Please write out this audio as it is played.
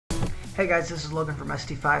Hey guys, this is Logan from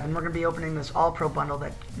ST5, and we're going to be opening this All-Pro bundle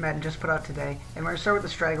that Madden just put out today. And we're going to start with the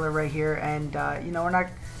straggler right here, and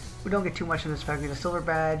we don't get too much in this pack. We get a silver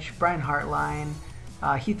badge, Brian Hartline,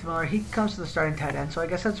 Heath Miller. He comes to the starting tight end, so I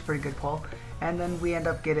guess that's a pretty good pull. And then we end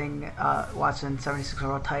up getting Watson, 76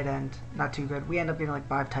 overall tight end, not too good. We end up getting like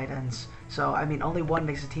 5 tight ends. So I mean, only one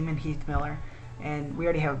makes a team in Heath Miller, and we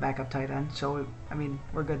already have a backup tight end, so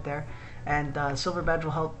we're good there. And silver badge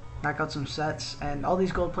will help knock out some sets, and all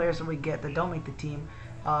these gold players that we get that don't make the team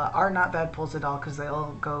are not bad pulls at all, because they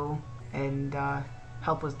all go and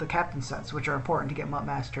help with the captain sets, which are important to get Mutt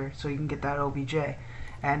Master, so you can get that OBJ.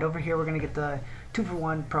 And over here we're going to get the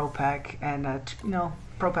 2-for-1 Pro Pack, and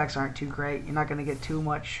Pro Packs aren't too great. You're not going to get too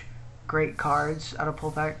much great cards out of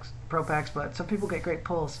Pro Packs, but some people get great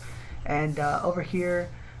pulls. And over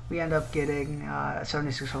here we end up getting a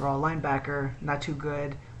 76 overall linebacker, not too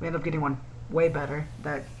good. We end up getting one way better,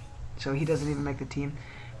 so he doesn't even make the team.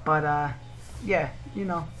 But yeah,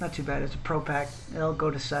 not too bad. It's a Pro Pack. It'll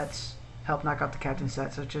go to sets, help knock out the captain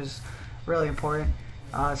sets, which is really important.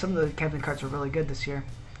 Some of the captain cards are really good this year.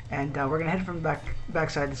 And we're going to head from the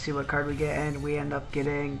backside to see what card we get, and we end up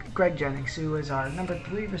getting Greg Jennings, who is our number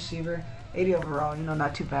 3 receiver, 80 overall,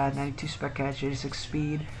 not too bad, 92 spec catch, 86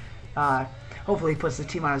 speed. Hopefully he puts the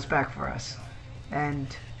team on his back for us. And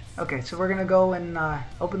okay, so we're going to go and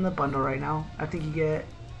open the bundle right now. I think you get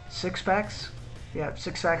 6 packs. Yeah,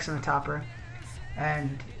 6 packs in the topper.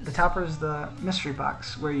 And the topper is the mystery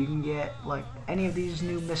box, where you can get like any of these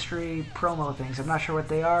new mystery promo things. I'm not sure what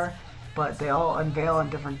they are, but they all unveil on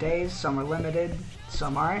different days. Some are limited,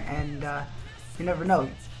 some aren't, and you never know.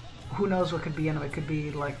 Who knows what could be in them? It could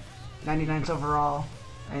be like 99s overall,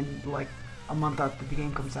 and like a month after the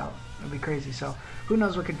game comes out. It'd be crazy. So who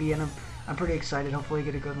knows what could be in them? I'm pretty excited. Hopefully,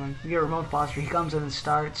 get a good one. We get Ramon Foster. He comes in and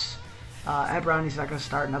starts. Ed Brown, he's not going to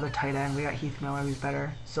start. Another tight end. We got Heath Miller, who's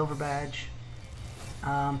better. Silver badge.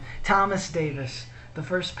 Thomas Davis. The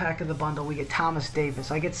first pack of the bundle, we get Thomas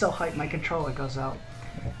Davis. I get so hyped, my controller goes out.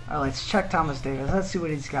 Alright, let's check Thomas Davis. Let's see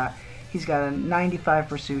what he's got. He's got a 95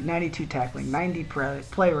 pursuit, 92 tackling, 90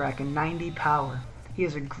 play rec, and 90 power. He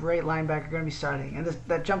is a great linebacker, going to be starting. And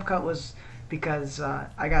that jump cut was because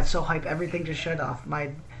I got so hyped, everything just shut off.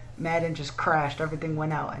 My Madden just crashed, everything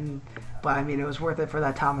went out. But it was worth it for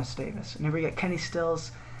that Thomas Davis. And here we get Kenny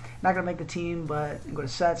Stills. Not going to make the team, but go to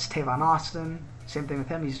sets. Tavon Austin, same thing with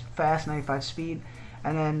him. He's fast, 95 speed.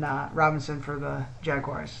 And then Robinson for the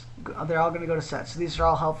Jaguars. They're all going to go to sets. So these are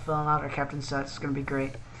all help filling out our captain sets. It's going to be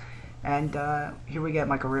great. And here we get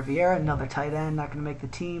Michael Riviera, another tight end, not going to make the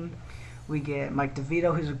team. We get Mike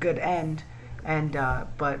DeVito, who's a good end,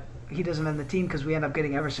 but he doesn't end the team because we end up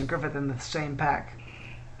getting Everson Griffith in the same pack.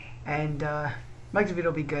 And Mike DeVito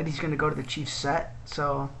will be good. He's going to go to the Chiefs set,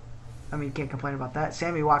 so you can't complain about that.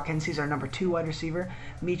 Sammy Watkins, he's our number 2 wide receiver.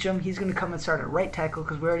 Meacham, he's going to come and start at right tackle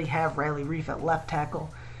because we already have Riley Reef at left tackle,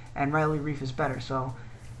 and Riley Reef is better. So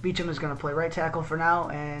Meacham is going to play right tackle for now,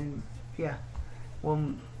 and yeah,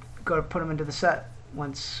 we'll go to put him into the set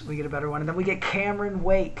once we get a better one. And then we get Cameron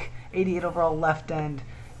Wake, 88 overall left end.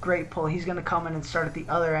 Great pull. He's going to come in and start at the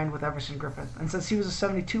other end with Everson Griffith. And since he was a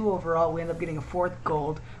 72 overall, we end up getting a 4th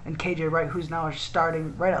gold, and KJ Wright, who's now our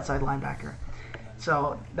starting right outside linebacker.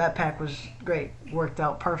 So that pack was great. Worked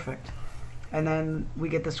out perfect. And then we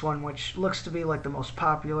get this one, which looks to be like the most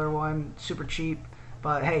popular one. Super cheap.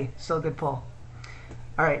 But hey, still a good pull.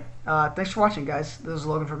 Alright, thanks for watching, guys. This is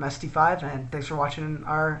Logan from ST5, and thanks for watching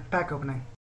our pack opening.